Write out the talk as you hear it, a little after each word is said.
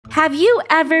Have you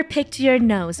ever picked your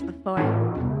nose before?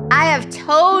 I have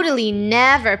totally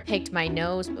never picked my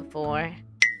nose before.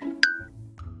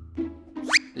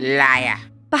 Liar.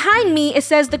 Behind me, it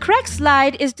says the correct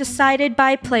slide is decided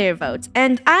by player votes.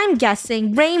 And I'm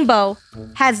guessing Rainbow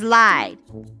has lied.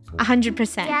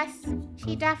 100%. Yes,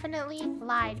 she definitely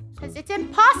lied. Because it's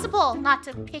impossible not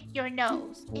to pick your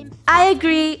nose. I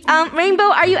agree. Rainbow,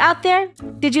 are you out there?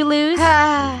 Did you lose?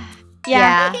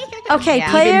 Yeah. Okay, Yeah.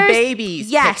 players. Even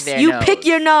babies yes, pick their you nose. pick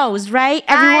your nose, right?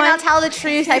 Fine, Everyone. I'll tell the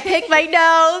truth. I picked my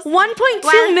nose.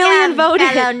 1.2 million voted.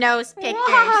 Fellow nose pickers.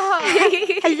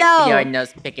 Hello. You're a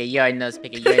nose picker, you're a nose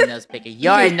picker, you're a nose picker,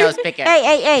 you're a nose picker.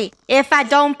 Hey. If I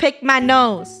don't pick my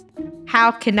nose, how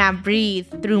can I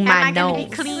breathe through my Am I gonna nose?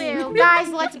 be clean? Guys,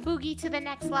 let's boogie to the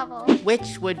next level.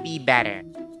 Which would be better?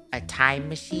 A time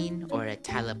machine or a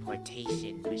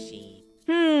teleportation machine?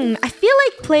 I feel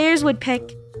like players would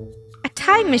pick a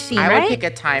time machine, I right? would pick a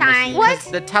time machine. What?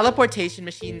 'Cause the teleportation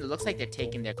machine looks like they're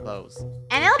taking their clothes.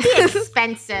 And it'll be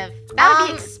expensive. That would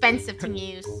be expensive to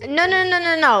use.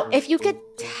 No. If you could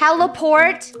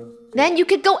teleport, then you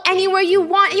could go anywhere you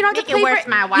want. You don't have Make to it pay worth for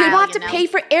my while, You don't have you to know. pay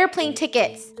for airplane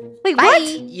tickets. Wait, Bye. what?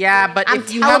 Yeah, but I'm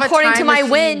if you have a teleporting time to my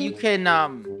machine, win. you can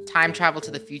time travel to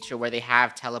the future where they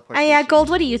have teleportation. Yeah, Gold,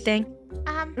 what do you think?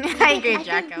 I agree, think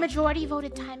Jacko. majority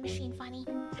voted time machine funny.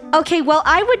 Okay, well,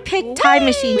 I would pick time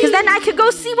machine, because then I could go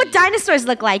see what dinosaurs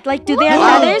look like. Like, do they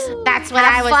have feathers? That's what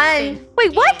Have I was fun. thinking.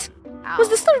 Wait, what? Oh. Was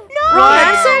this the wrong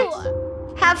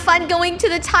answer? Have fun going to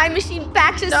the time machine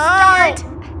back to start.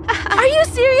 Are you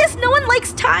serious? No one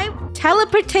likes time?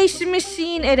 Teleportation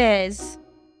machine it is.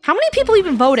 How many people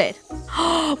even voted?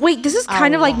 Wait, this is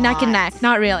kind of like neck and neck.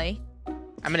 Not really.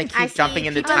 I'm gonna I keep jumping see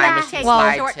in the people time that machine take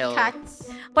slide till... shortcuts.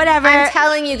 Whatever. I'm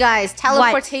telling you guys,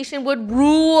 teleportation would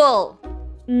rule.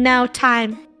 No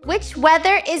time. Which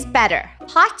weather is better,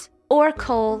 hot or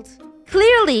cold?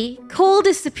 Clearly, cold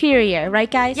is superior, right,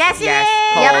 guys? Yes, it Yes,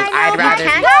 is. cold. I know, I'd but rather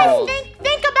can't cold.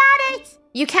 Think about it.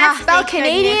 You can't Ah, spell thank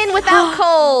Canadian goodness. without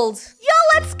cold.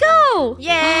 Yo, let's go.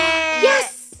 Yeah.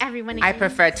 Yes. Everyone. I agrees.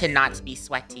 prefer to not be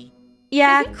sweaty.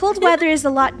 Yeah, cold weather is a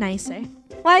lot nicer.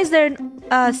 Why is there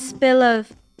a spill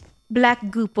of black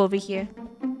goop over here?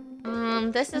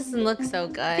 This doesn't look so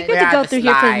good. We We're have to at go the through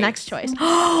here for the slides. next choice.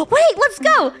 Wait, let's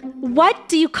go. What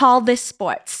do you call this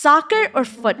sport? Soccer or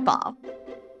football?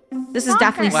 This is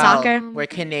definitely Well, soccer. we're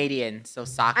Canadian, so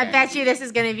soccer. I bet you this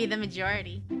is gonna be the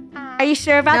majority. Are you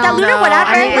sure about No, that, Luna? no,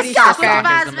 Whatever. I'm Let's pretty go. sure Soccer's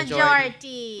soccer's the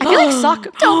majority. I feel like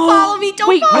soccer. Don't follow me. Don't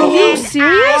Wait, follow are me. you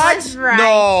serious? That's right.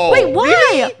 No. Wait,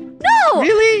 why? No.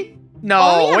 Really? No,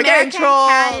 Only we're getting America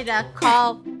trolled. and Canada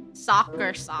call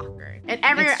soccer. And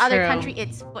every It's other true. country,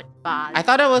 it's football. I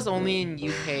thought it was only in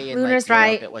UK and Luna's like, right.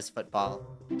 Europe it was football.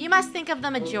 You must think of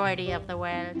the majority of the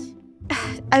world.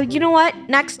 You know what?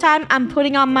 Next time, I'm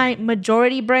putting on my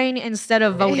majority brain instead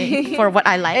of voting for what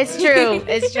I like. It's true.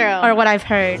 It's true. Or what I've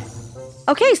heard.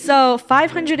 Okay, so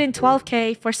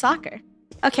 512K for soccer.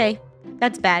 Okay,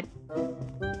 that's bad.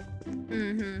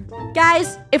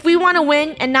 Guys, if we want to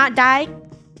win and not die,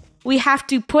 we have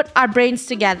to put our brains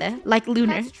together like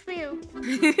Lunar. That's true.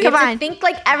 Come on. Think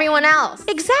like everyone else.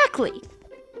 Exactly.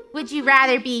 Would you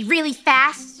rather be really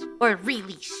fast or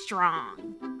really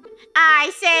strong?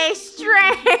 I say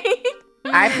straight.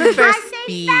 I prefer I say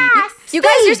speed. fast. You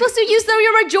guys, you're supposed to use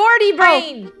your majority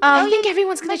brain. I think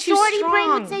everyone's gonna choose Majority strong. brain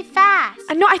would say fast.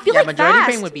 No, I feel Yeah, like majority fast.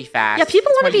 brain would be fast. Yeah,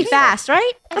 people It's want to more be useful. fast,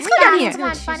 right? Let's go down here. Come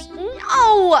on, funny.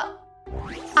 No.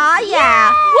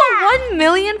 Yeah. What, 1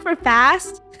 million for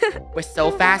fast? We're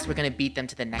so fast, we're gonna beat them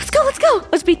to the next. Let's go.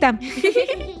 Let's beat them.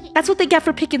 That's what they get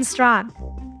for picking strong.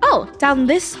 Oh, down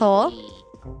this hole.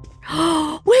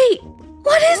 Wait,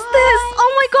 what is this?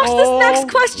 Oh my gosh, this next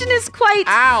question is quite...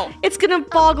 Ow! It's gonna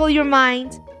boggle your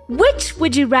mind. Which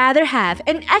would you rather have,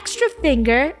 an extra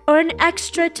finger or an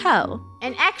extra toe?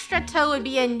 An extra toe would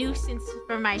be a nuisance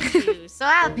for my shoes, so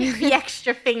I'll pick the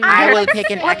extra finger. I will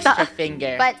pick an What the- extra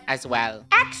finger But- as well.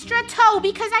 Extra toe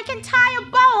because I can tie a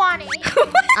bow on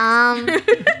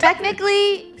it.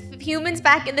 Technically, humans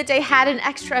back in the day had an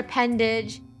extra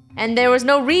appendage, and there was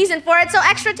no reason for it, so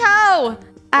extra toe.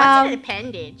 What's Um, an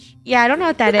appendage? Yeah, I don't know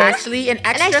what that is. Actually, an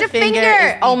extra, extra finger. finger.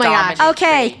 Is the Oh my gosh. dominant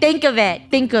Okay, trait. think of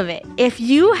it. If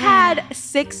you had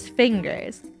 6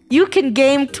 fingers, you can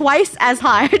game twice as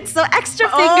hard. So extra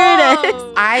finger it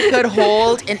is. I could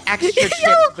hold an extra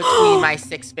chip between my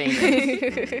 6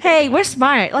 fingers. Hey, we're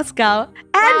smart. Let's go. And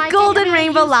I didn't Golden really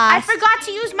Rainbow use- I last. forgot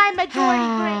to use my majority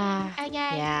brain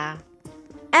again. Yeah.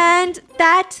 And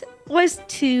that was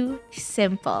too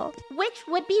simple. Which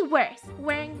would be worse,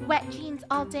 wearing wet jeans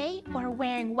all day or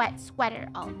wearing wet sweater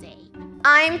all day?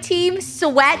 I'm team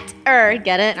sweater.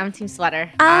 Get it? I'm team sweater.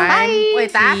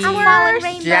 Wait, that's team-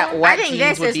 worse. Yeah, wet I think jeans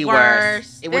this would is be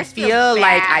worse. It would This feels feel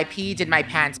like bad. I peed in my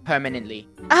pants permanently.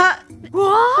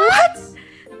 What?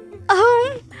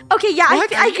 Okay, yeah,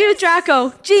 I agree with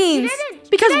Draco. Jeans.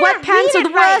 Because wet pants are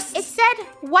the worst. It said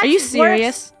what's Are you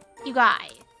serious? worse, you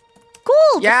guys.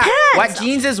 Cool, Yeah, pants. wet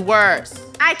jeans is worse.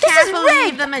 I This can't is believe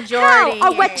rigged. the majority.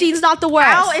 How are wet jeans not the worst?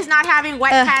 How is not having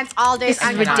wet pants all day? this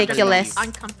is ridiculous.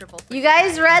 Uncomfortable. You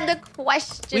guys read the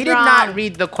question We did wrong. not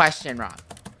read the question wrong.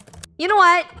 You know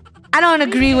what? I don't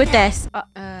agree with this. Oh.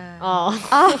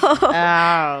 Oh.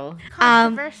 Oh.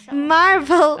 Controversial.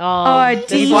 Marvel Oh, or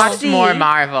this We DC. watched more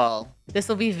Marvel. This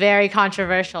will be very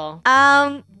controversial.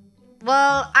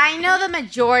 Well, I know the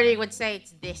majority would say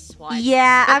it's this one.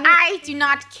 Yeah, But I do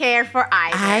not care for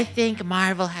either. I think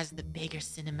Marvel has the bigger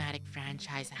cinematic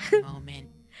franchise at the moment.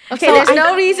 Okay, So there's I-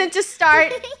 no reason to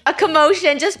start a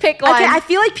commotion. Just pick one. Okay, I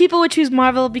feel like people would choose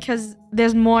Marvel because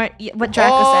there's more. What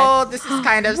Draco Oh, this is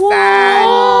kind of Whoa. sad.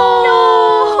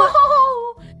 No.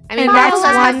 I mean, And Marvel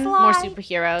that's has one more said.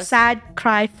 superheroes. Sad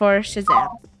cry for Shazam.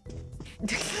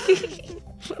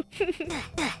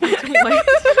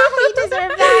 You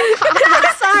deserve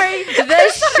that. Sorry.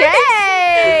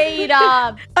 The shade.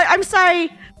 I'm sorry.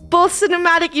 Both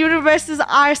cinematic universes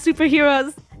are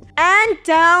superheroes. And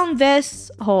down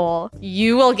this hole.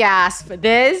 You will gasp.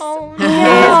 This is no.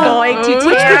 going to Which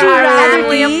would tear you our rather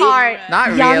family be? apart.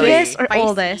 Not Youngest really. or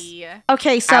oldest?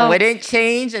 Okay, I so wouldn't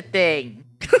change a thing.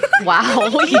 Wow,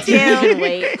 you didn't even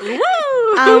wait.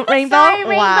 Rainbow. Sorry,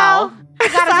 Rainbow. Wow. I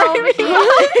gotta go over here.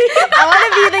 I want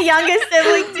to be the youngest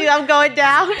sibling too. I'm going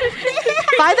down.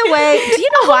 By the way, do you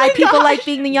know why people like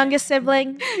being the youngest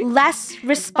sibling? Less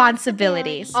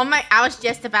responsibilities. Oh my, I was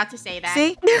just about to say that.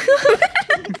 See?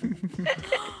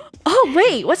 Oh,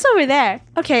 wait. What's over there?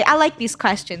 Okay, I like these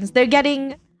questions. They're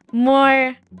getting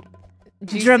more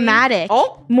dramatic.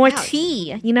 Oh, more wow.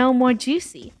 tea, more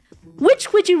juicy.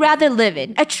 Which would you rather live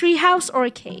in? A treehouse or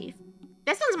a cave?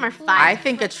 This one's more fun. I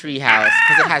think a treehouse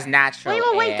because it has natural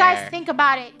Wait, air. guys, think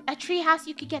about it. A treehouse,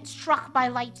 you could get struck by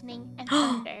lightning and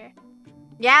thunder.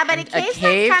 Yeah, but And a cave,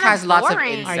 cave kind has of lots of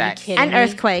boring. insects. Are you kidding And me?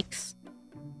 earthquakes.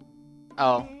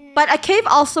 Oh, But a cave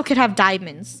also could have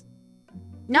diamonds.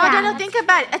 No, Yeah, no, think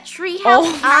about it. A tree house. Oh,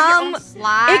 you have your own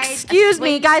slide, Excuse a me,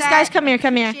 swing guys, set, come here.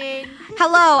 kitchen.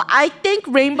 Hello, I think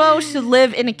Rainbow should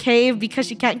live in a cave because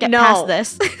she can't get No. past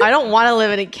this. I don't want to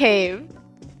live in a cave.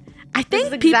 I This think is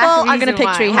the people exact are gonna reason pick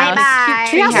why. treehouse. Bye-bye.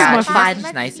 Treehouse is more Treehouse. fun.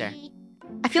 It's nicer.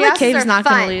 I feel like Treehouses cave's are not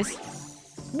gonna fun. lose.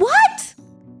 What?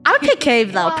 I would pick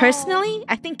cave though. Personally,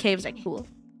 I think caves are cool.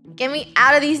 Get me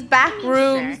out of these back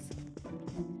rooms.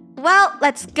 Well,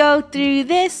 let's go through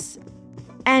this,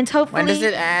 and hopefully When does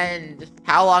it end?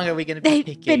 How long are we gonna be they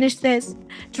picking? finish this.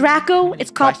 Draco, many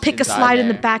it's called pick a questions are slide in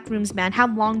the there? back rooms, man. How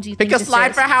long do you think Pick a this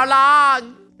slide is? for how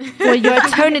long? For your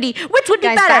eternity? Which would be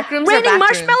Guys, better, back rooms or raining back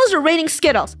marshmallows or raining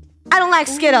Skittles? I don't like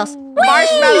Skittles.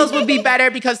 Marshmallows would be better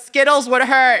because Skittles would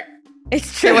hurt.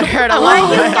 It's true. It would hurt a I lot. like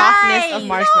the Guys, softness of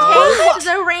marshmallows. Taste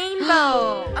the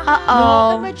rainbow.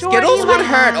 Uh-oh. Skittles would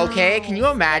hurt, okay? Can you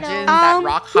imagine that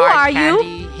rock who are hard you?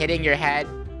 candy hitting your head?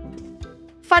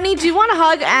 Funny, do you want a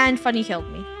hug? And Funny killed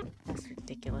me. That's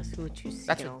ridiculous. Who would choose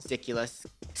That's Skittles? ridiculous.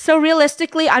 So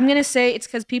realistically, I'm gonna say it's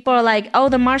because people are like, oh,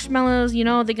 the marshmallows,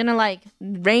 they're gonna like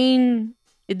rain.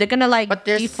 They're gonna like But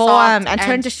they're deform soft and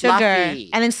turn and to sugar, fluffy.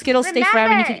 and then Skittles stay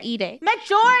forever and you Remember, can eat it.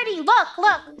 Majority,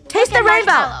 look. Taste Look the at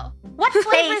rainbow. marshmallow. What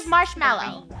flavor is Taste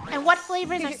marshmallow? And what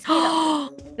flavors are Skittles?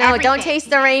 No, don't Everything. taste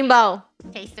the rainbow.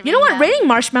 Taste the You know what? rainbow. Raining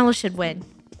marshmallows should win.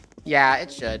 Yeah,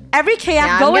 it should. Every KF,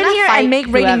 Yeah, go I'm in gonna here fight and make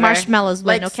raining whoever. marshmallows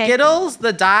win, Like okay? Skittles,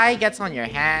 the dye gets on your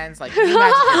hands. Like, can you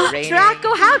imagine it raining?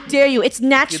 Draco, how dare you? It's You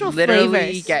natural literally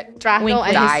flavors. get Draco Wink, and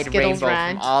his dyed Skittles rainbow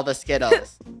rant. from all the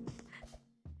Skittles.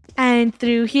 And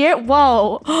through here,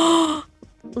 whoa.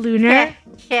 Lunar,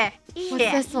 Yeah. What's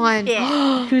this one?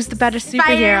 Yeah. who's the better superhero?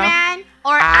 Spider-Man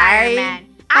or Iron Man?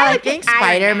 I would think pick Iron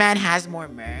Spider-Man has more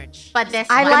merch. But this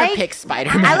I one. I'm like- gonna pick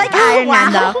Spider-Man. I like Oh, Iron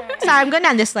Man wow. though. Sorry, I'm going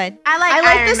down this lane. I like I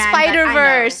like Iron the Man, but I know.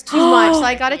 Spider-Verse too much, so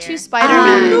I gotta Here. choose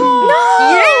Spider-Man. No!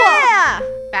 Yeah!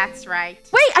 That's right.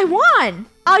 Wait, I won.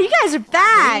 Oh, you guys are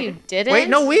bad. You didn't? Wait,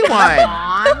 no, we won.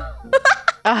 On.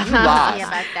 You lost. See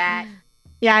about that.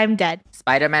 Yeah, I'm dead.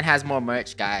 Spider-Man has more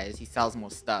merch, guys. He sells more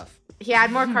stuff. He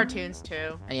had more cartoons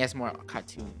too. And he has more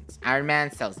cartoons. Iron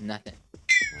Man sells nothing.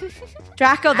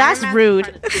 Draco, that's Man's rude.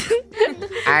 Iron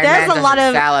There's Man a doesn't lot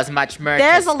of- sell as much merch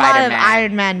There's as a lot of Spider-Man.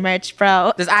 Iron Man merch,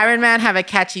 bro. Does Iron Man have a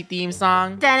catchy theme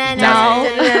song? No. No,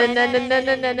 That's,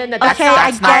 Okay,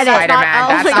 I that's not get it. Spider-Man. Oh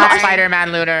That's my not God.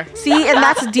 Spider-Man, Lunar. See, and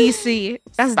that's DC.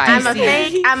 That's Spider-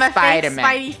 DC. I'm a fake Spider-Man.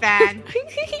 Spidey fan.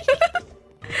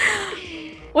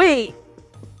 Wait,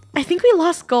 I think we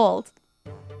lost Gold.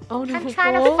 Oh no, I'm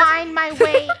trying Gold. to find my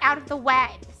way out of the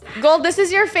webs. Gold, this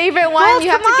is your favorite one. Gold, you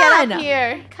have to come get on. up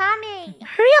here. Coming.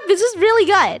 Hurry up, this is really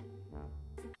good.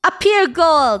 Up here,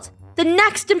 Gold. The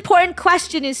next important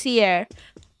question is here.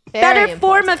 Better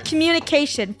form of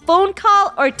communication, phone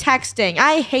call or texting?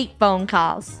 I hate phone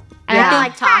calls. And Yeah. I I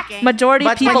think like talking. majority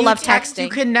of But when people you love text, texting. You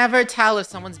can never tell if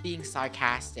someone's being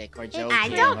sarcastic or joking I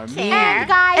don't or care. mean. And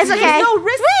guys, It's okay. there's no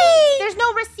receipts. There's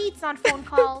no receipts on phone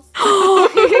calls.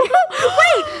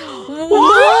 Wait,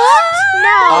 What?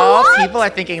 Oh, people are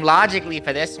thinking logically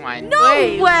for this one. no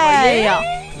way.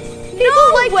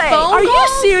 People like Wait, phone are you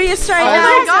calls? serious right Oh now?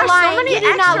 my gosh, so Lying, many you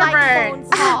do not like phone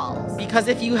extroverts. calls. Because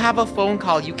if you have a phone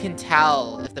call, you can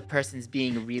tell if the person's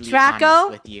being really Draco,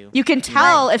 honest with you. you can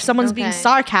tell if someone's being Okay.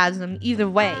 sarcasm either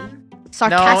way. No,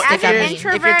 Sarcastic, if I you're, mean. if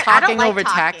you're Introvert, I don't talking like over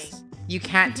talking. text, you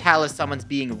can't tell if someone's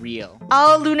being real.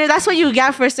 Oh, Lunar, that's what you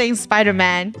got for saying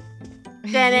Spider-Man.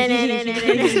 That's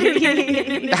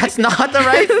not the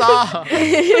right song.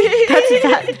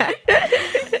 That's bad.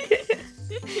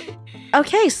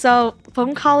 Okay, so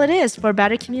phone call it is for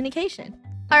better communication.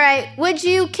 All right. Would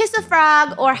you kiss a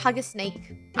frog or hug a snake?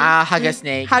 Hug a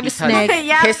snake. Hug a because snake.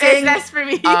 Yeah, Kissing that's for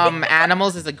me.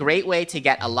 animals is a great way to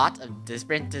get a lot of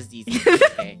different diseases.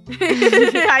 Okay.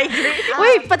 I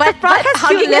agree. Wait, but the frog has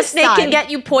hugging cute a lips snake on. can get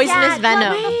you poisonous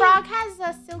venom. The frog has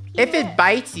a silky If it lip.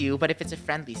 bites you, but if it's a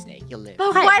friendly snake, you'll live.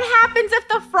 But what happens if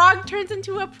the frog turns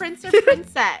into a prince or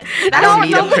princess? I don't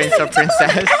need a prince or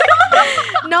princess.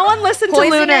 No one listened to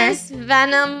Lunar. Poisonous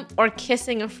venom or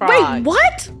kissing a frog? Wait,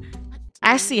 what?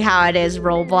 I see how it is,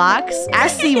 Roblox. I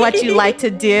see what you like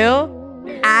to do.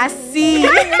 I see.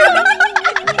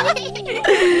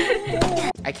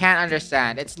 I can't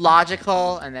understand. It's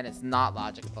logical and then it's not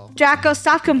logical. Draco,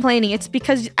 stop complaining. It's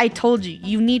because I told you,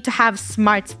 you need to have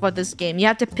smarts for this game. You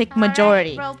have to pick All right,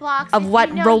 majority Roblox, of if what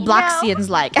you know, you know. Robloxians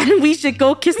like. And we should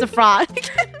go kiss the frog.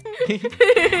 1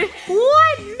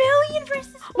 million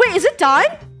versus. Wait, is it done?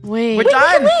 Wait. We're we can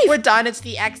done. leave. We're done. It's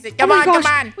the exit. Come Oh my on, gosh.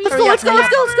 come on. Let's Hurry go, up, let's go, hurry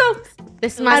let's up. go, let's go.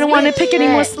 This I must don't want to be pick any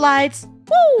more it. slides.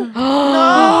 Woo!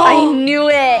 I knew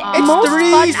it. It's Most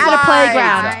 3 fun at a slides.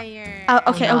 playground.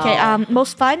 Okay, Oh, okay. no.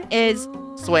 Most fun is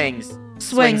Swings.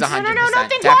 swings. 100%. No,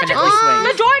 think Definitely logically.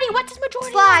 swings. Majority. What does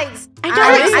majority? Slides. I I don't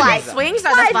like like slides. slides. Swings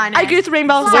are the fun. I agree with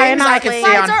Rainbow. Swings Sorry, I'm I not. could stay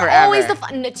Slides on are forever. always the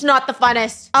fun. It's not the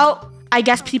funnest. Oh, I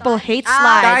guess people hate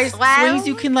Guys, slides. Well, swings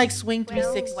you can like swing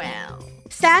 360. Well.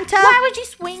 Santa. Why would you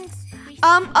swing?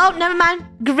 Oh, never mind.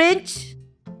 Grinch.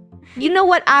 You know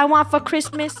what I want for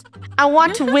Christmas? I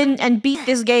want to win and beat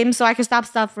this game so I can stop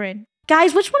suffering.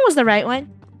 Guys, which one was the right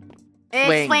one? It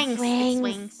Swings. swings. Swings. It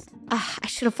swings. I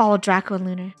should have followed Draco and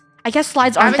Lunar. I guess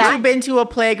slides aren't Haven't that. you been to a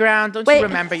playground? Don't Wait, you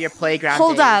remember your playground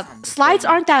Hold days up. on the Slides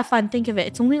swing? aren't that fun. Think of it.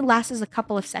 It only lasts a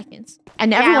couple of seconds.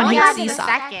 And everyone only hates lasts a seesaw.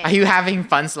 second. Are you having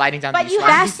fun sliding down But these you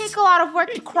slides? have to take a lot of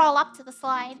work to crawl up to the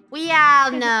slide. We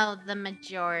all know the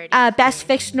majority. Best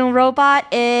fictional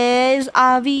robot is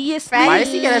obviously Why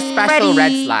does he get a special red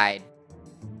Freddy. slide?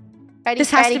 Freddy,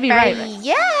 This has to be right, Freddy. right?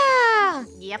 Yeah.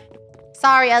 Yep.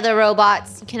 Sorry, other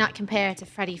robots. You cannot compare it to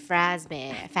Freddy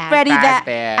Fazbear. Freddy that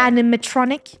Fazbear.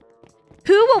 animatronic.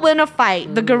 Who will win a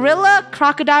fight? The gorilla,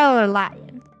 crocodile, or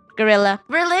lion? Gorilla.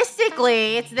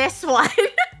 Realistically, it's this one.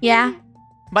 Yeah.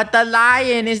 But the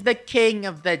lion is the king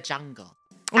of the jungle.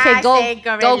 Okay, I go, say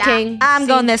go, gorilla. King. I'm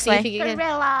going this see way. if you can-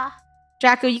 Gorilla.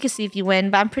 Draco, you can see if you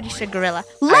win, but I'm pretty sure gorilla.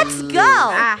 Let's lose. go!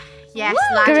 Ah, yes,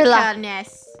 Woo! Gorilla.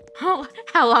 logicalness. Oh,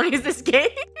 how long is this game?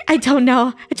 I don't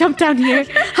know. I jumped down here.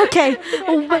 Okay. Best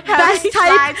many type.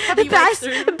 slides have you went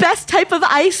through? Best type of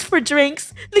ice for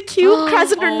drinks. The cube,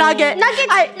 crescent, or nugget.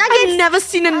 I've never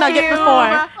seen a nugget Cube. before.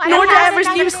 I Nor did I never ever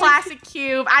seen use a classic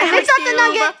cube. I'm It's a not cube. the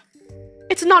nugget.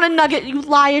 It's not a nugget, you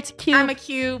liar. It's a cube. I'm a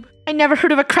cube. I never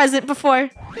heard of a crescent before.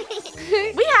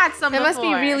 We had some That must be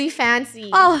before. really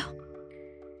fancy. Oh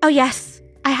yes.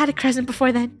 I had a crescent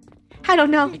before then. I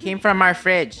don't know. It came from our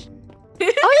fridge.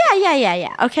 Oh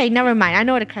yeah. Okay, never mind. I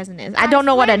know what a crescent is. I don't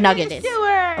know what a nugget is.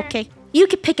 Okay. You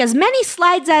can pick as many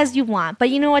slides as you want, but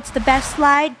you know what's the best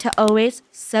slide? To always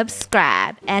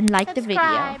subscribe and like the video.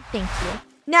 Subscribe. Thank you.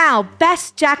 Now,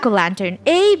 best jack-o'-lantern,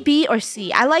 A, B, or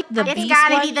C? I like the It's B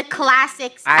gotta one. be the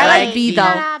classics. I like B,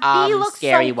 though. B looks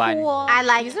scary so one. cool. I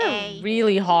like These are A.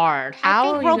 really hard. How I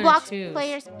are think you gonna Roblox choose?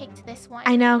 players picked this one.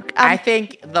 I know. I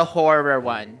think the horror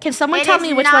one. Can someone It tell is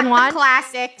me which not one the won?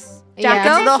 classics.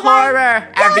 Jacko? It's the horror.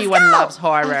 Everyone loves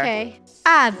horror. Okay.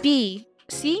 B,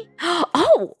 C?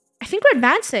 Oh, I think we're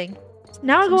advancing.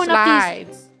 Now we're going up these.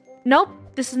 Slides. Nope,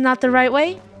 this is not the right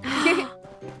way.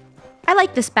 I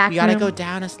like this back We gotta room. go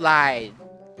down a slide.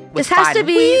 This has to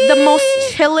be the most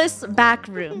chillest back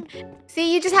room.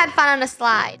 See, you just had fun on a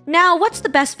slide. Now, what's the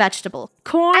best vegetable?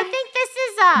 Corn, I think this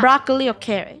is broccoli, or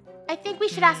carrot? I think we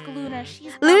should ask Lunar.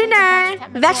 She's Lunar,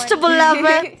 vegetable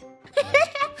lover.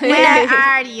 Where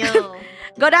are you?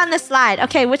 Go down the slide.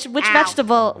 Okay, which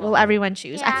vegetable will everyone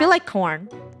choose? I Yeah. feel like corn.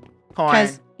 Corn.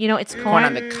 Because, you know, it's corn. Corn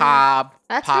on the cob.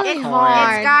 That's popcorn. really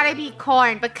hard. It's gotta be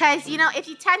corn because, you know, if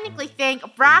you technically think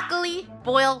broccoli,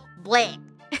 boil, bleh.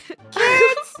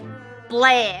 Carrots,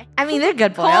 bleh. I mean, they're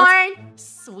good boiled. Corn,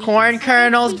 sweet. Corn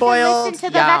kernels We should boiled. listen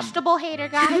to the Yum. vegetable hater,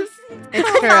 guys. It's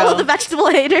Follow the true. vegetable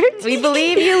haters. We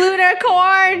believe you, Lunar.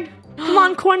 Corn. Come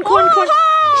on, corn, corn.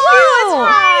 Whoa,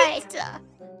 that's right.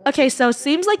 Okay, so it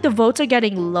seems like the votes are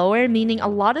getting lower, meaning a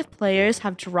lot of players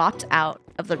have dropped out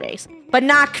of the race. But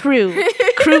not KREW.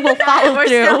 KREW will follow We're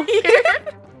through. still here.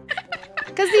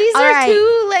 Because these All are right.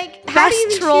 too, like, how do you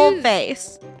Best even troll choose?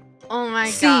 face. Oh my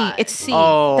C. god. It's C.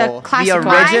 Oh, the the classic one.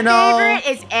 original. My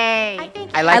favorite is A. I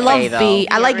think I like I love A, though. B.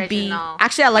 I The like B. original.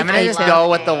 Actually, I like I'm gonna A just too. go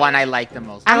with the one I like the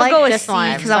most. I'm gonna go with this C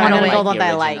one because I want to I'm win. gonna go with the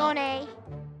one that I original. like. Monet.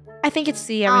 I think it's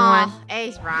C, everyone. Oh,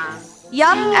 A's wrong.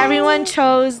 Yup, everyone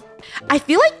chose. I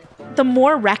feel like the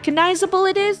more recognizable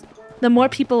it is, the more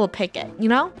people will pick it, you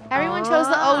know? Everyone chose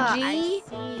the I OG.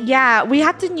 see. Yeah, we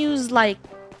have to use like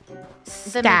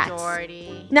The stats.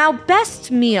 majority. Now,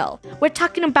 best meal. We're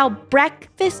talking about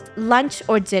breakfast, lunch,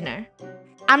 or dinner.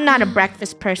 I'm not a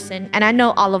breakfast person, and I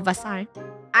know all of us aren't.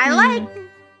 I like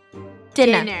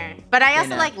Dinner. dinner, but I also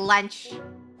Dinner. like lunch.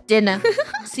 Dinner.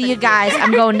 See you guys.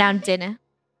 I'm going down dinner.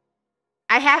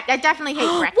 I definitely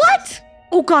hate breakfast. What?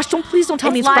 Oh gosh, please don't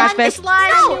tell me it's lunch. breakfast. It's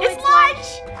lunch. No, it's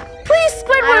lunch. Please,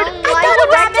 Squidward. I don't I like thought it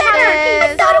was dinner. I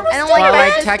breakfast. thought it was I don't dinner. like Well, like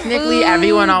breakfast technically, foods.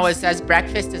 everyone always says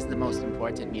breakfast is the most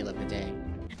important meal of the day.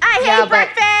 I hate Yeah, but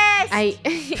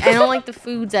breakfast. I don't like the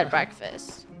foods at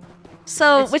breakfast.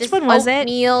 So, It's which just one was it?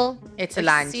 oatmeal, It's a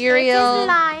lunch. It cereal. is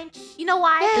lunch. You know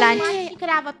why? Yeah. Lunch. Lunch. You could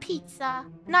have a pizza,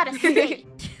 not a steak.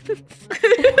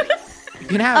 You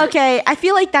can have Okay, I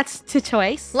feel like that's to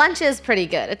choice. Lunch is pretty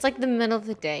good. It's like the middle of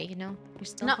the day, you know? You're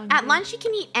still No, hungry. at lunch you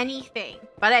can eat anything,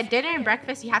 but at dinner and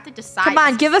breakfast you have to decide. Come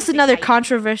on, a give us specific another item.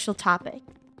 controversial topic.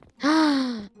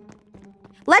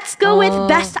 Let's go with Oh.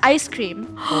 best ice cream.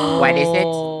 What is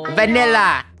it?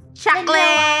 Vanilla.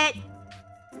 Chocolate.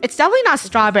 It's definitely not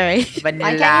strawberry. Vanilla.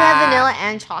 Why can't you have vanilla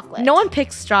and chocolate? No one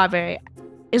picks strawberry.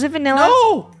 Is it vanilla?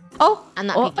 No. Oh, I'm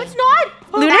not oh, picking. it's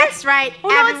not. Lunar? That's right. Oh,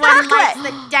 no, it's Everyone likes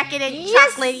chocolate. the decadent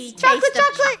Yes, chocolatey chocolate, taste chocolate.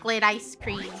 of chocolate ice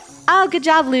cream. Oh, good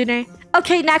job, Lunar.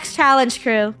 Okay, next challenge,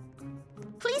 crew.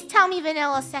 Please tell me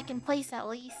vanilla second place at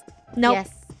least. Nope. Yes,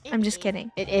 I'm just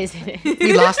kidding. it is.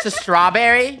 We lost to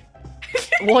strawberry.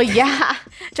 Well, yeah.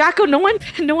 Draco, no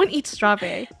one eats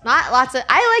strawberry. Not lots of.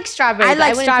 I like strawberry. I but like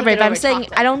wouldn't strawberry, pick it but I'm over saying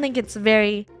chocolate. I don't think it's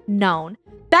very known.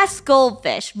 Best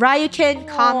goldfish, Ryukin,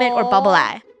 Comet, or Bubble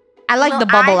Eye. I like the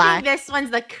Bubble I Eye. think this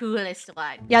one's the coolest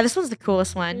one. Yeah, this one's the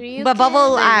coolest one. Ryukin. But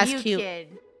Bubble The Eye is Ryu cute. Kid.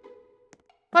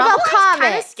 What about Kind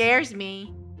Comet? of scares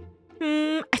me.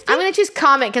 I think, I'm gonna choose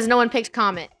Comet because no one picked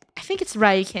Comet. I think it's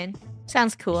Ryukin.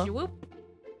 Sounds cool. Whoop.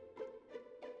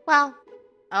 Well,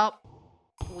 Oh,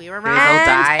 we were Basil wrong.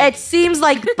 And die. it seems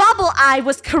like Bubble Eye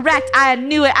was correct. I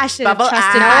knew it. I should have Bubble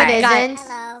trusted Eye. my no, it gut. isn't.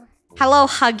 Hello. Hello,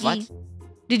 Huggy. What?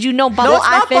 Did you know Bubble No, it's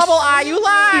Eye not fish? bubble eye. You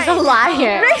lied. He's a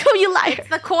liar. Draco, you liar. It's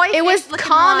the koi It was fish looking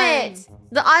Comet, one.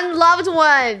 the unloved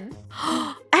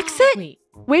one. Exit. Wait,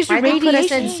 Where's your why they put us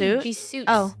radiation in suit? these suits?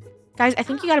 Oh, guys, I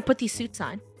think you gotta put these suits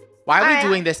on. Why are we Alright.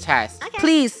 doing this test? Okay.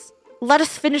 Please, let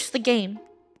us finish the game.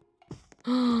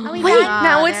 Are we Wait, done?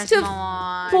 now Oh, it's there's to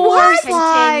more. 4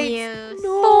 slides. Continues.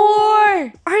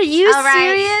 4. Are you All right.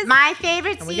 serious? My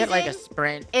favorite Can we season get like a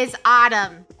sprint? is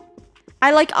autumn.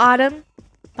 I like autumn,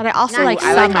 but I also Not like too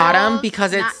I summer. like hot. autumn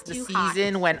because Not it's the too hot.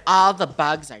 season when all the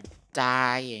bugs are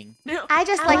dying. I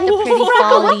just I like like the the pretty Draco,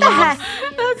 fall what the leaves. heck?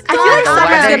 I feel like The summer's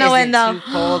weather gonna win isn't though.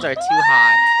 too cold or too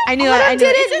hot. I knew it. I knew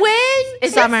didn't it. win.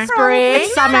 It's summer. Spring?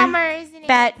 It's summer. Summer, isn't it?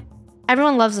 Bet.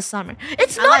 Everyone loves the summer.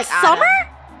 It's I not like summer? autumn.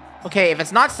 Okay, if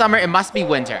it's not summer, it must be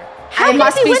winter. How It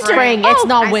must can be winter? spring. Oh, It's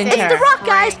not I say winter. It's the rock,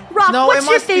 guys. Spring. Rock, No, what's it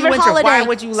your must be favorite winter. holiday? Why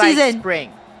would you like Season.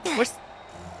 spring?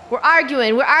 We're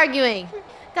arguing. We're arguing.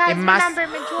 Guys, It must-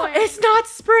 remember majority. It's not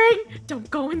spring. Don't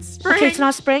go in spring. Okay, it's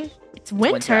not spring. It's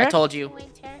winter. I told you.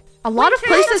 Winter. A lot of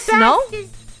Winter is places the snow.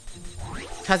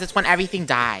 fastest. Because it's when everything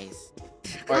dies.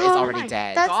 Or is already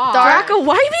dead. That's God. dark. Draco,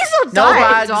 why are you so No dark?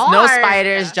 bugs, no dark.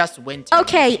 spiders, just winter.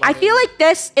 Okay, I feel like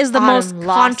this is the I'm most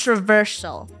lost.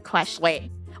 controversial question.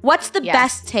 Wait, What's the Yes.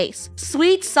 best taste?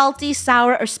 Sweet, salty,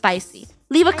 sour, or spicy?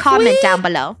 Leave a comment down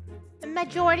below. The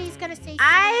majority is gonna say.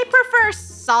 I prefer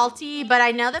salty, but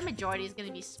I know the majority is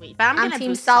gonna be sweet. But I'm I'm gonna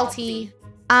team boost salty.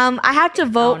 I have to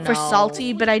vote for no.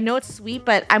 salty, but I know it's sweet,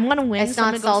 but I'm gonna win. It's so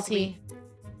I'm not gonna go salty. sweet.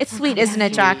 It's sweet, isn't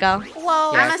it, Draco?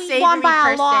 Whoa, Yes. I'm a we savory won by a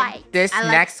person. lot. This I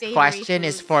like next savory question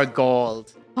is foods. for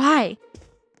gold. Why?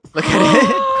 Look at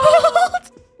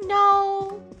it.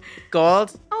 No.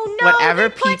 Gold. Oh no. Whatever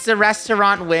they put pizza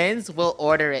restaurant wins, we'll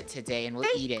order it today and we'll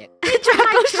eat it. my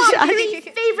Draco, top shut 3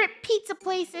 favorite pizza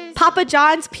places. Papa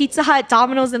John's, Pizza Hut,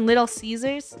 Domino's, and Little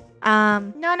Caesars.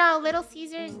 No, Little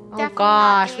Caesars. Oh definitely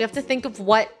gosh, not we it. have to think of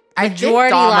what I think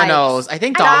majority Domino's. likes. I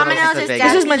think Domino's Domino's is is the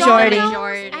This is biggest. majority.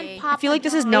 Domino's and I feel like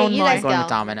this is Papa known Hey, you more. guys I'm going go. with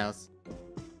Domino's.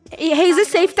 Hey, is it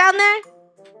safe down there?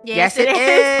 Yes, it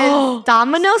is. Oh,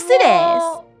 Domino's it is.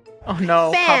 Whoa. Oh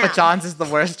no, Bam. Papa John's is the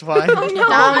worst one. Oh no.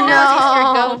 Domino's is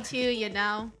your No. go-to, you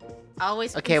know.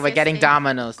 Always. Okay, we're getting consistent.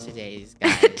 Domino's today,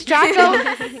 guys.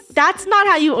 Draco, that's not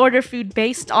how you order food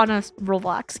based on a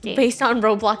Roblox game. Based on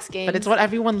Roblox games. But it's what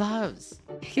everyone loves.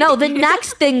 No, the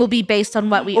next thing will be based on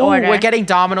what we Oh, order. we're getting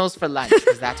Domino's for lunch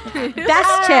because that's what happens. Best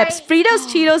All chips: right. Fritos,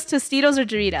 Cheetos, Tostitos, or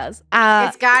Doritos.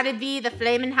 It's gotta be the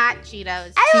flaming hot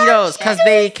Cheetos. Cheetos, because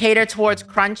they cater towards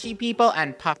crunchy people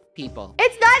and puff people.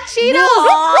 It's not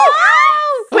Cheetos.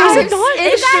 Wait, is it It's- not?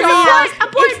 it's Doritos.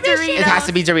 Abort Doritos. It has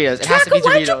to be Doritos. It has to Draco,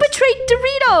 be why'd you Doritos. betray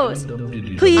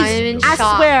Doritos? Please, I'm in I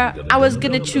shock. swear I was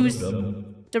gonna choose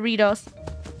Doritos.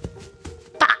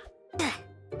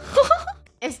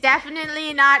 It's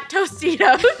definitely not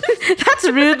Tostitos. That's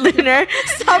rude, Lunar.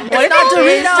 Something What about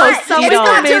is Doritos? Something It's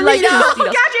not made like Doritos. Oh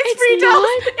Tostitos. gosh,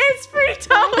 it's Fritos. It's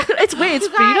Fritos. It's wait, it's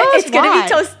Fritos. It's gonna Why?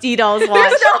 be Tostitos. Watch.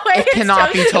 There's no way It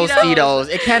cannot be Tostitos.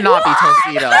 It cannot be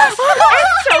Tostitos.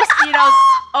 It's Tostitos.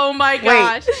 Oh my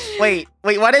gosh. Wait,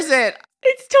 what is it?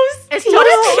 It's Tostitos. It's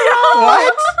Tostitos.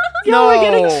 What? Yo, No. we're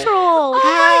getting trolled.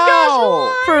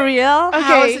 How? For real?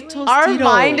 How Okay, is it our Tostitos?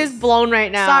 mind is blown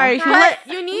right now. Sorry, who let?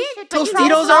 But you need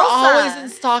Tostitos are always in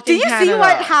stock Do in you Canada. see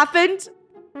what happened?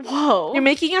 Whoa. You're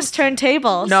making us turn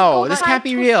tables. No, this can't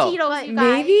be real.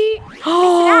 Maybe.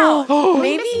 Oh,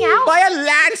 Maybe. by a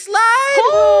landslide?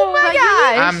 Oh my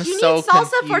gosh. I'm you so need salsa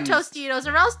for confused.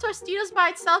 Tostitos, or else Tostitos by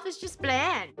itself is just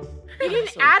bland. You need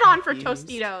an add-on for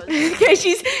Tostitos. Okay,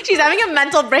 she's having a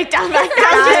mental breakdown back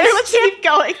Guys. there. Let's keep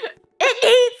going. It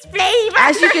needs flavor.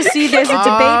 As you can see, there's a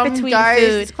debate between guys,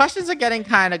 food. these questions are getting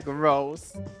kind of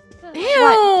gross.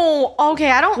 Ew. Okay,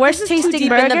 I don't. Worst this is too tasting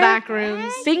deep in the burger? back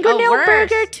rooms. Fingernail worse.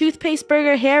 burger, toothpaste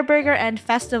burger, hair burger, and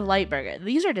festive light burger.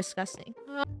 These are disgusting.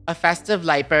 A festive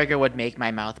light burger would make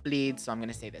my mouth bleed, so I'm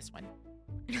gonna say this one.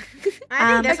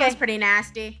 I think this okay. one's pretty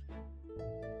nasty.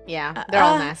 Yeah, they're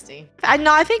all Uh, nasty.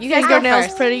 No, I think You guys go fingernails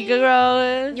first. pretty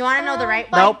gross. You want to know the right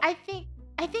But Nope.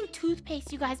 I think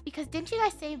toothpaste, you guys, because didn't you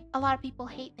guys say a lot of people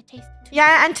hate the taste of toothpaste?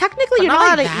 Yeah, and technically But you're not not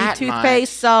allowed like to that eat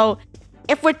toothpaste, so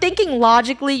if we're thinking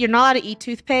logically, you're not allowed to eat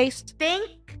toothpaste.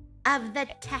 Think of the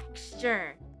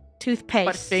texture. Toothpaste.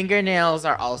 But fingernails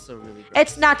are also really gross.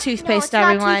 It's not No, toothpaste, it's not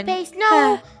everyone. toothpaste.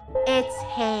 No. It's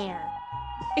hair.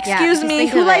 Excuse just me,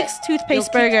 think who of it. likes toothpaste You'll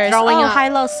keep burgers? throwing Oh, up.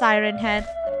 hello, Siren Head.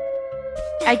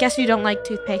 I guess you don't like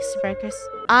toothpaste burgers.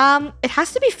 It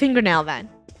has to be fingernail then,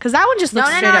 because that one just No,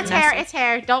 looks no, straight no, up it's hair. messy. It's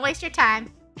hair. Don't waste your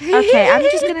time. Okay, I'm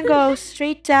just gonna go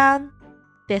straight down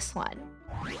this one.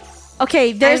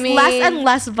 Okay, there's less mean- and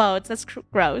less votes. That's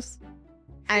gross.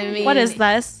 I mean, What is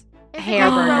this? Hair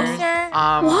burgers.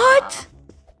 What?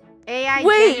 AI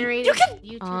Wait, generated you can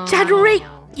YouTube. generate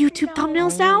YouTube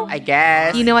thumbnails now? I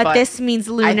guess. You know what but this means,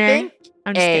 Lunar? I think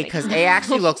I'm just A, kidding. because A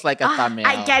actually looks like a thumbnail.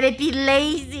 I get it. Be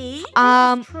lazy.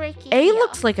 Tricky. A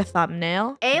looks like a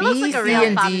thumbnail. A looks B, like a C, real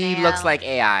and D thumbnail. looks like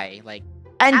AI. Like,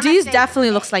 And I'ma D's say definitely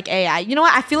A. looks like AI. You know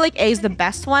what? I feel like A is the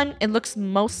best one. It looks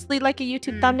mostly like a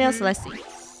YouTube thumbnail, so let's see.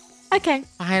 Okay.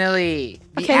 finally.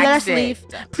 the Okay, let us exit. leave.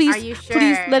 Please, Are you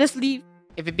please sure? let us leave.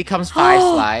 If it becomes 5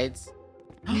 slides.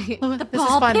 This is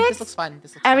ball fun. pits? This looks fun.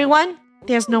 This looks fun. Everyone,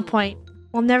 there's no point.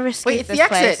 We'll never escape Wait, it's this the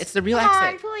exit. place. It's the real Come on,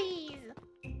 exit. please.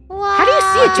 How do you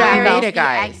see it, I Draco? made it,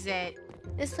 guys. Exit.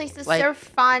 This place is Like- so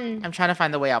fun. I'm trying to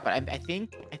find the way out, but I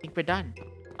think we're done.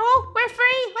 Oh, we're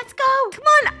free. Let's go. Come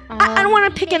on. I don't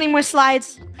want to pick any more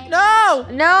slides. No!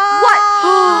 No.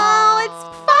 What?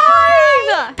 It's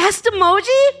fine. Best emoji?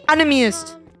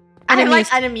 Unamused. I'm like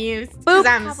Unamused. unamused Boop. because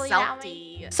I'm Probably not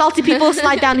salty. Salty people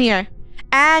slide down here.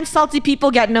 And salty people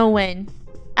get no win.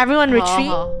 Everyone retreat.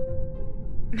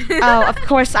 Oh, of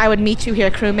course I would meet you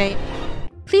here, crewmate.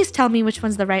 Please tell me which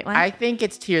one's the right one. I think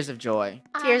it's Tears of Joy.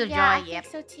 Tears of yeah, joy, I yep.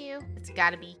 think so too. It's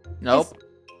gotta be. Nope.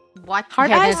 What?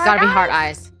 Heart Okay, eyes? there's gotta be heart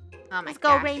eyes. Oh my Let's go,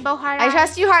 gosh. Rainbow Heart. I Eyes.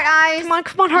 trust you, heart eyes.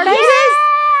 Come on, heart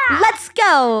eyes. Let's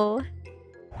go.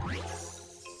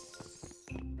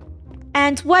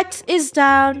 And what is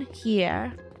down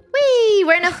here? Whee!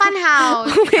 We're in a fun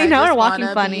house. Wait, I now we're just walking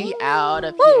wanna funny. be out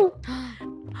of Woo. here.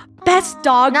 Best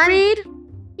dog None- breed?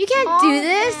 You can't do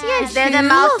this. You can't They're the choose.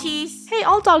 Maltese. Hey,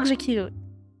 all dogs are cute.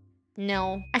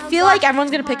 No. I feel like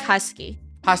everyone's gonna pick husky.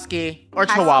 Husky or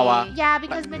Husky. Chihuahua. Yeah,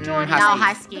 because majority Husky. of No,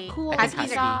 husky. the cool I think Huskies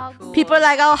husky. are dogs. cool. People are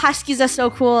like, oh, huskies are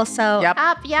so cool. So Yep.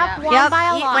 Yep, won Yep. by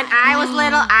a lot. When I was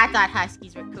little, I thought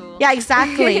huskies were cool. yeah,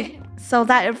 exactly. So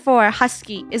that for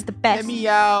husky is the best. Let me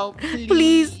out,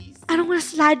 Please. I don't want to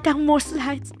slide down more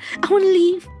slides. I want to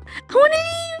leave. I want to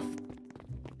leave.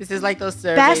 This is like those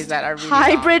surveys Best that are really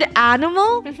hybrid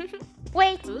animal?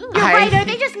 Wait, Ooh. you're I- right. Are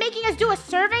they just making us do a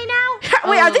survey now?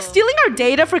 Wait, are they Oh. stealing our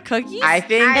data for cookies? I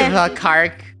think the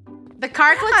Kark. The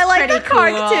Kark looks I like pretty the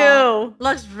Kark cool. too.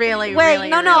 Looks really, Wait, really,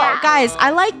 no, really no, cool. guys.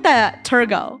 I like the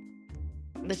Turgo.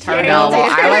 The Turtle. No,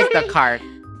 turtle. I like the Kark.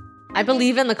 I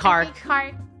believe in the Kark.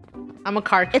 Kark. I'm a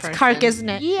Kark It's person. Kark, isn't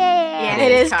it? Yeah. Yeah.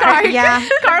 It is Kark. Kark. Yeah.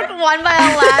 Kark won by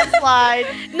a landslide.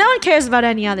 No one cares about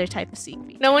any other type of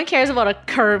seaweed. No one cares about a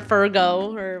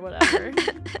Furgo or whatever.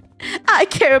 I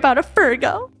care about a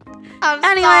Furgo. I'm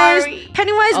Anyways, sorry.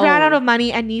 Pennywise ran Oh. out of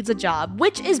money and needs a job.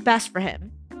 Which is best for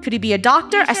him? Could he be a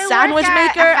doctor, You a should sandwich work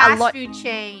at maker, a a fast lawyer? food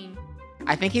chain.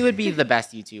 I think he would be the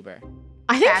best YouTuber.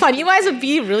 I think Fast Funneh would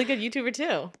be a really good YouTuber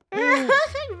too.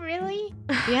 Really?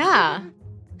 Yeah.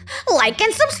 Like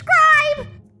and subscribe,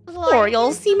 or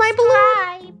you'll see my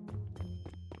balloon.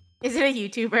 Is it a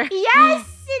YouTuber? Yes,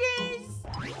 it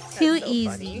is. Too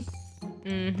easy.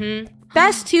 Mm-hmm.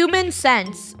 Best human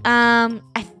sense. I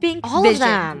think All vision. of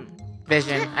them.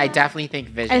 Vision. I definitely think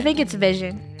Vision. I think it's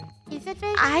vision. Is it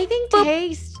fish? I think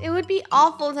taste. It would be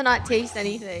awful to not taste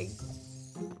anything.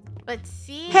 But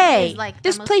see, Hey, is like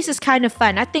this the most- place is kind of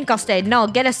fun. I think I'll stay. No,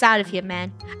 get us out of here,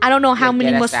 man. I don't know how Yeah, many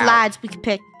get more us out. slides we could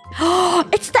pick.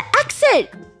 It's the exit.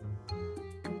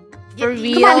 For You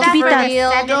real, did that for for the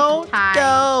real. seventh Don't time.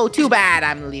 go. Too bad.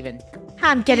 I'm leaving.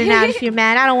 I'm getting out of here,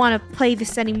 man. I don't want to play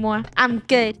this anymore. I'm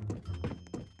good.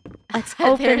 Let's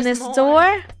open There's this more.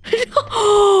 door.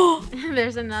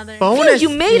 There's another. Bonus You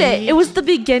made it. stage. It was the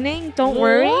beginning. Don't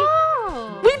worry.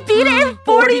 Whoa. We beat it in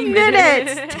 40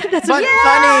 minutes. That's But yeah.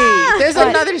 funny. There's But-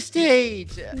 another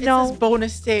stage. No. It's this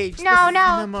bonus stage. No, The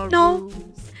no. cinema No. rules.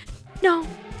 No.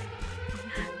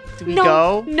 Do we no.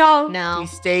 go? No. Do No. we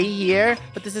stay here?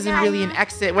 But this isn't No. really an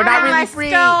exit. We're not really must free.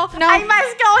 Go. No. I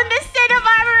must go in the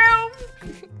cinema room.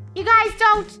 You guys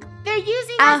don't. They're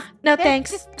using us. No They're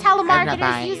thanks. Just I'm not telemarketers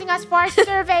buying using you. us for our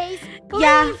surveys.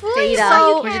 Yeah. Data.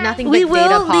 So, We're nothing We but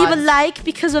data will leave a pods. like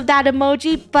because of that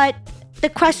emoji, but the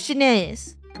question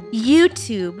is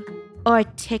YouTube or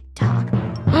TikTok?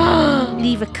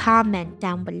 Leave a comment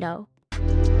down below.